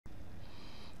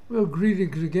Well,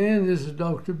 greetings again. This is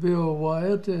Dr. Bill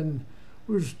Wyatt, and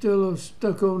we're still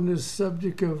stuck on this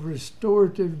subject of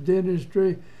restorative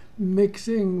dentistry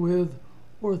mixing with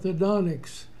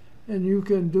orthodontics. And you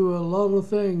can do a lot of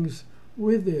things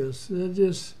with this. That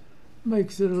just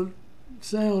makes it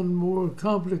sound more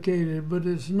complicated, but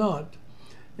it's not.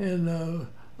 And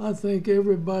I think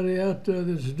everybody out there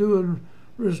that's doing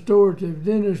restorative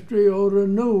dentistry ought to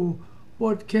know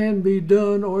what can be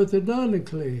done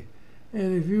orthodontically.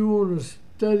 And if you want to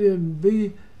study and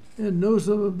know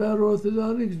something about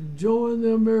orthodontics, join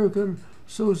the American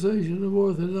Association of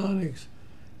Orthodontics.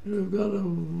 We've got a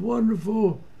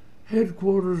wonderful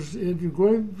headquarters in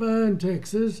Grapevine,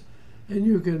 Texas, and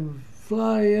you can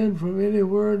fly in from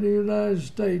anywhere in the United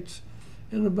States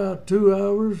in about 2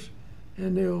 hours,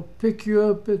 and they'll pick you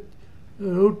up at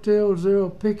the hotels. They'll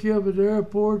pick you up at the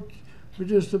airport for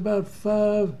just about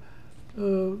I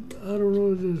don't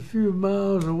know, just a few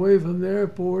miles away from the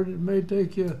airport. It may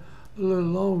take you a little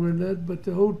longer than that, but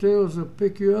the hotels will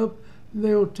pick you up and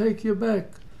they'll take you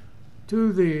back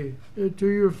to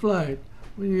your flight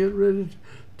when you get ready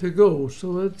to go. So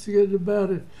let's get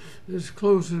about it as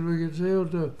close as we can tell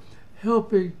to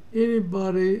helping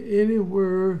anybody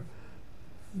anywhere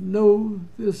know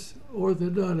this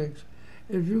orthodontics.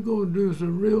 If you're going to do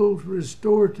some real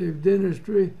restorative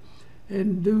dentistry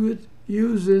and do it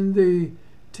using the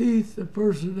teeth the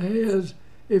person has,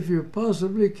 if you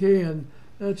possibly can,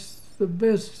 that's the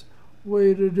best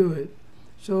way to do it.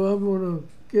 So I'm going to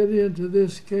get into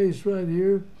this case right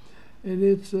here, and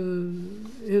it's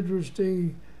an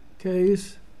interesting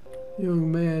case. Young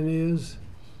man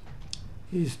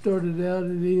he started out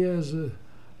and he has a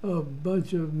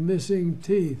bunch of missing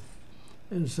teeth,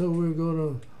 and so we're going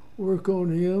to work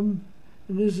on him.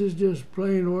 And this is just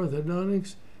plain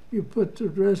orthodontics. You put the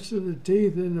rest of the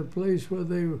teeth in the place where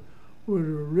they were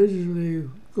originally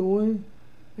going,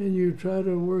 and you try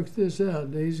to work this out.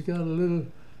 Now, he's got a little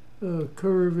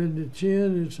curve in the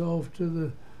chin. It's off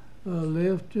to the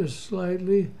left just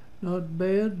slightly. Not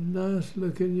bad. Nice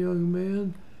looking young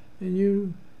man.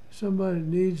 And somebody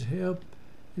needs help.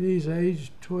 And he's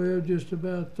age 12, just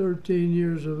about 13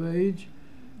 years of age.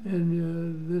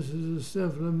 And this is a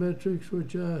cephalometrics,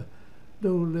 which I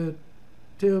don't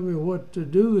tell me what to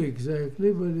do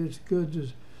exactly, but it's good to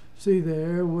see the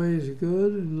airways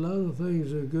good, and a lot of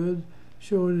things are good,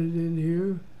 showing it in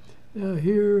here. Now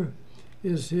here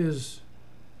is his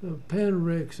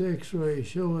Panorex x-ray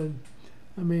showing,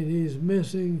 he's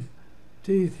missing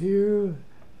teeth here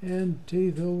and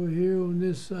teeth over here on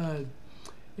this side.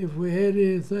 If we had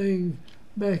anything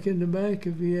back in the back,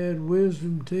 if he had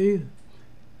wisdom teeth,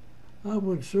 I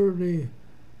would certainly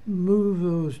move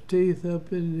those teeth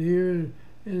up in here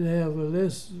and have a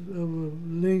less of a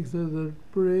length of the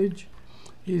bridge.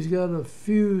 He's got a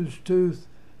fused tooth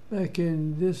back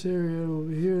in this area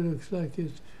over here. Looks like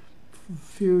it's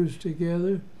fused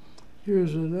together.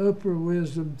 Here's an upper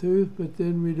wisdom tooth, but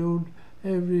then we don't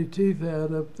have any teeth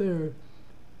out up there.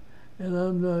 And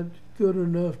I'm not good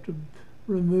enough to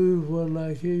remove one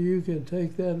like here. You can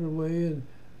take that away and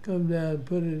come down and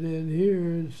put it in here,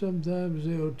 and sometimes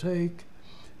they'll take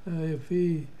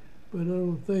but I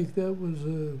don't think that was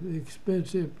an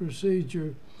expensive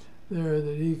procedure there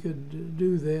that he could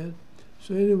do that.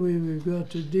 So anyway, we've got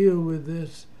to deal with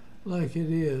this like it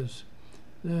is.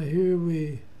 Now here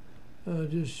we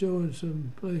just showing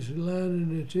some places, lining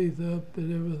the teeth up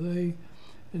and everything.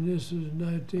 And this is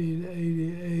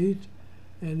 1988,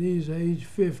 and he's age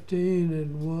 15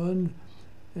 and 1,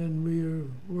 and we are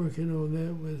working on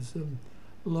that with some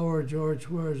large arch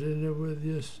wires in there with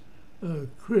just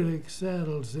acrylic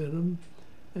saddles in them,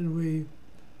 and we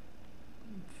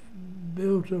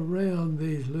built around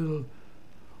these little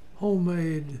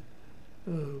homemade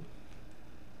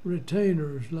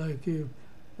retainers,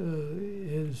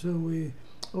 and so we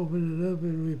opened it up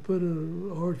and we put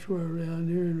an archway around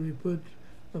here, and we put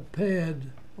a pad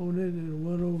on it and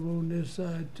one over on this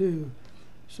side too,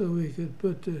 so we could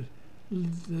put the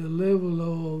level of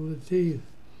all the teeth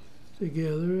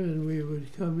together, and we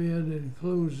would come in and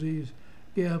close these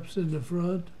gaps in the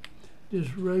front.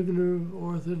 Just regular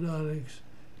orthodontics.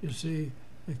 You see,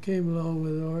 it came along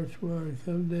with an arch wire and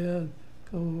come down,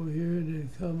 come over here, and then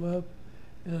come up.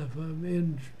 And if I'm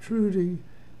intruding,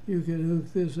 you can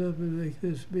hook this up and make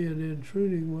this be an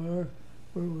intruding wire,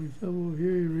 where we come over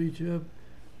here, you reach up,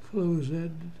 close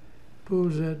that,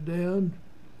 pulls that down.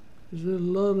 There's a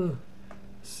lot of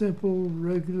simple,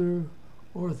 regular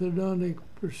orthodontic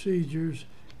procedures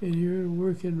in here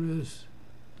working with this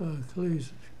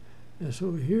case. And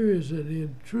so here is an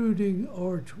intruding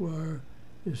arch wire.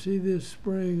 You see this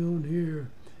spring on here,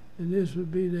 and this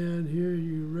would be down here.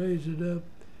 You raise it up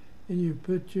and you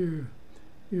put your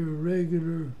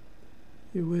regular,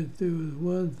 you went through with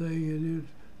one thing and you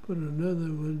put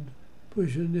another one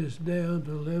pushing this down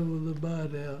to level the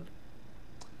bite out.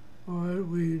 All right,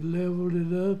 we leveled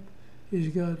it up.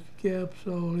 He's got gaps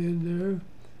all in there,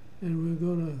 and we're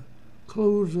going to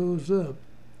close those up.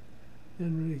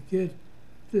 And we get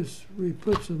this, we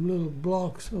put some little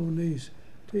blocks on these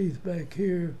teeth back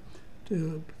here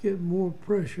to get more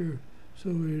pressure,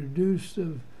 so we reduce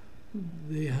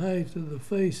the height of the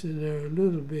face in there a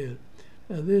little bit.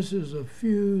 Now this is a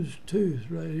fused tooth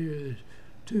right here. There's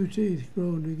two teeth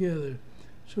grown together.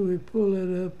 So we pull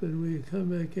it up and we come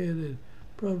back in and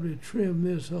probably trim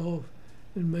this off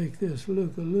and make this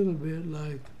look a little bit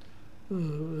like a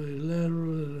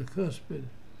lateral and a cuspid.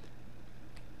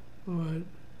 All right,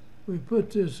 we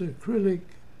put this acrylic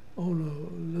on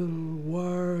a little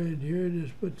wire in here,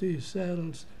 just put these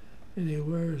saddles, and he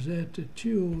wears that to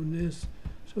chew on this,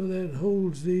 so that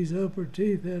holds these upper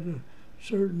teeth at a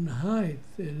certain height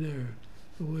in there,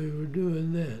 the way we're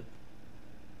doing that.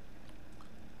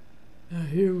 Now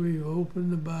here we've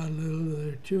opened the bite a little,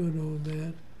 they're chewing on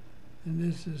that,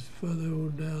 and this is further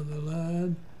on down the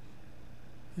line,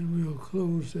 and we'll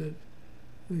close the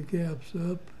gaps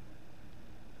up.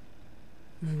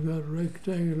 We've got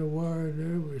rectangular wire in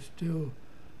there, we've still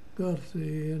got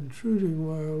the intruding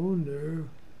wire on there.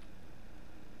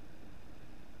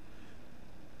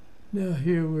 Now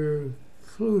here we're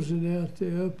closing out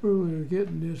the upper, we're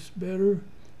getting this better,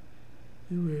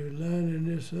 and we're lining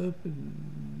this up and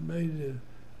made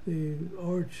the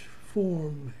arch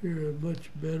form here much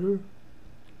better.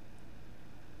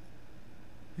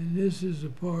 And this is the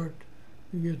part,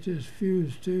 we get this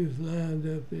fused tooth lined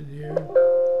up in here,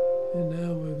 and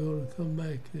now we're going to come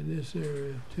back in this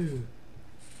area too.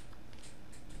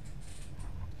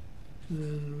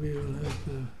 Then we'll have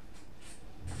to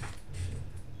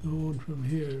go on from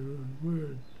here.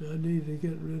 I need to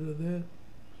get rid of that.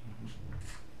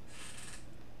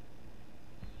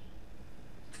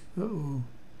 Uh-oh,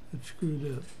 it's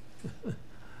screwed up.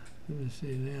 Let me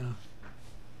see now.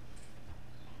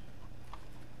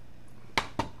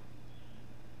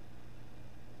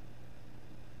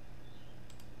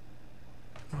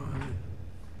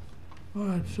 All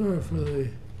right, sorry for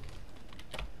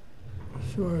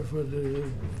the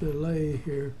delay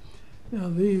here. Now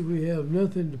we have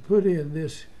nothing to put in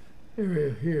this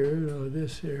area here, or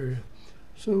this area.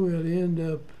 So we'll end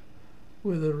up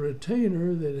with a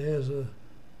retainer that has an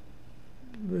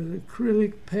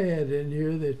acrylic pad in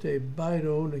here that they bite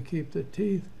on to keep the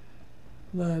teeth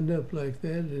lined up like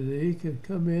that. And he can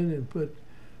come in and put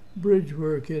bridge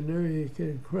work in there. He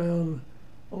can crown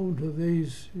onto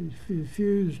these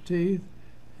fused teeth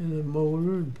and a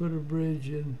molar and put a bridge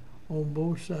in on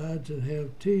both sides and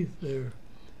have teeth there.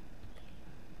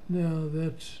 Now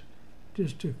that's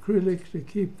just acrylic to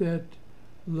keep that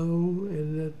low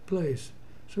in that place.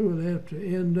 So we'll have to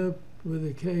end up with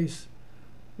a case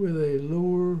with a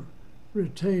lower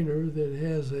retainer that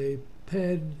has a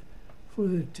pad for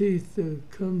the teeth to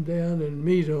come down and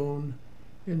meet on,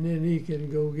 and then he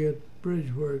can go get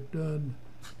bridge work done.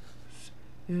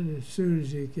 And as soon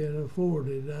as he can afford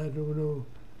it, I don't know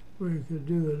where he could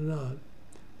do it or not.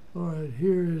 All right,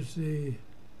 here is the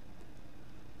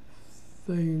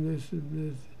thing. This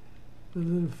is a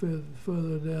little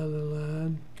further down the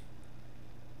line.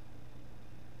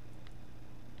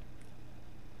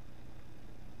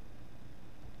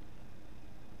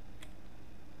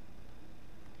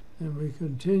 And we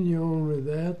continue on with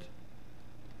that.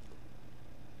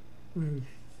 We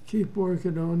keep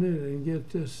working on it and get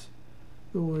this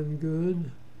going good.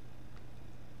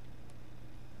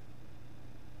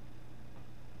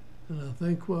 And I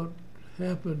think what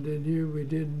happened in here, we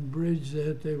didn't bridge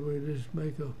that. They would just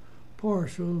make a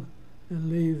partial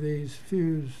and leave these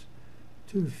two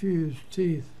fused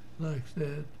teeth like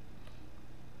that.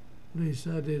 At least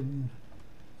I didn't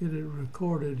get it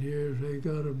recorded here. They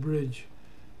got a bridge.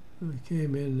 We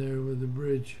came in there with a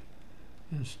bridge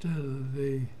instead of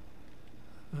the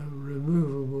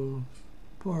removable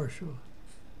partial.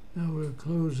 Now we're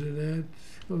closing that,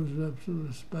 closing up some of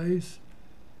the space.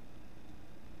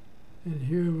 And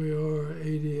here we are,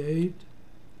 88.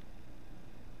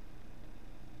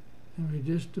 And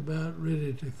we're just about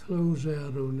ready to close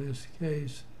out on this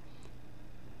case.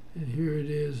 And here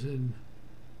it is in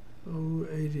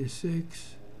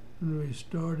 86 when we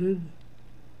started.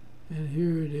 And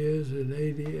here it is in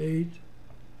 88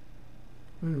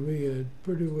 when we had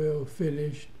pretty well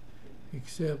finished,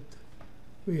 except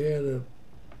we had a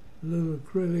little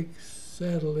acrylic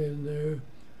saddle in there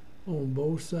on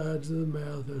both sides of the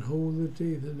mouth that hold the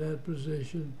teeth in that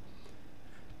position.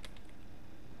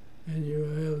 And you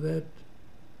have that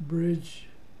bridge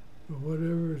or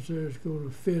whatever is there is going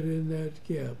to fit in that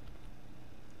gap.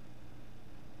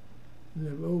 And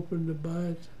they've opened the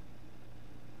bite.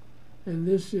 And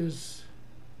this is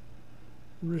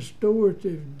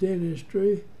restorative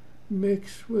dentistry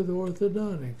mixed with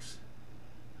orthodontics.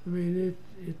 I mean,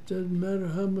 it doesn't matter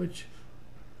how much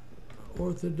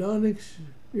orthodontics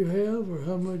you have or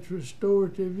how much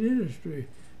restorative dentistry.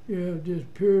 You have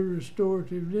just pure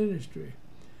restorative dentistry.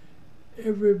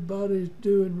 Everybody's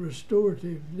doing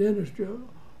restorative dentistry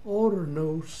ought to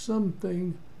know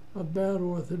something about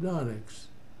orthodontics,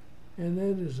 and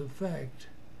that is a fact.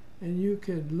 And you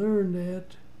can learn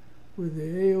that with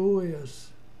the AOS.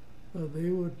 They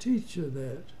will teach you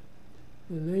that,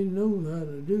 and they know how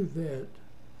to do that.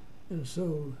 And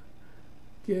so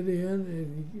get in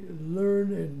and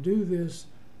learn and do this,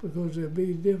 because there'll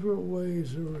be different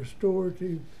ways of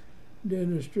restorative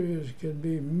dentistry as can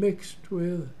be mixed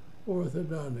with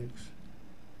orthodontics.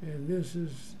 And this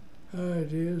is how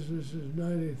it is. This is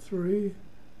 93,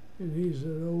 and he's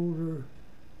an older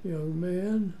young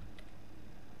man,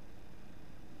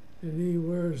 and he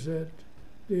wears that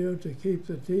deal to keep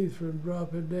the teeth from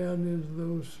dropping down into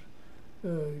those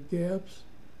gaps.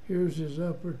 Here's his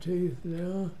upper teeth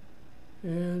now,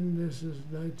 and this is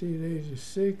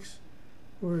 1986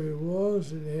 where he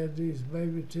was, and he had these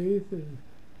baby teeth, and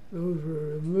those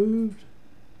were removed.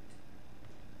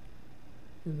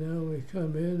 And now we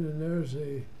come in, and there's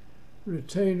a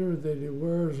retainer that he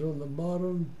wears on the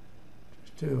bottom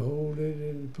to hold it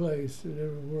in place and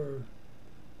everywhere.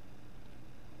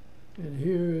 And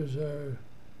here is our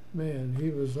man. He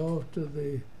was off to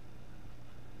the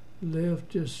left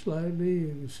just slightly. You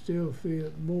can still feel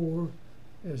it more.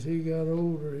 As he got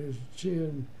older, his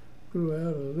chin grew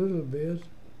out a little bit,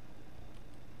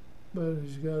 but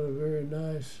he's got a very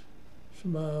nice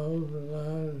smile. The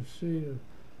line, see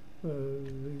the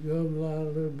gum line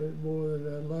a little bit more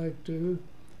than I'd like to,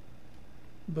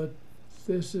 but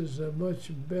this is a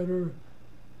much better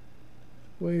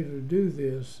way to do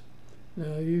this.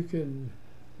 Now you can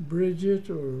bridge it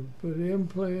or put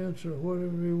implants or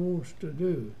whatever he wants to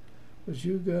do, but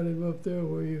you've got him up there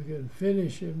where you can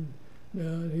finish him now,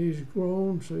 and he's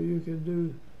grown, so you can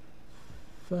do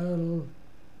final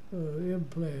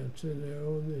implants in there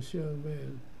on this young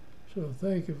man. So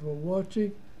thank you for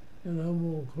watching, and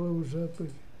I'm going to close up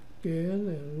again,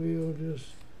 and we'll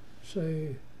just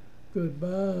say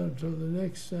goodbye until the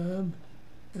next time,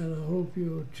 and I hope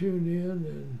you'll tune in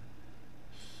and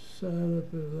sign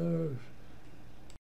up with our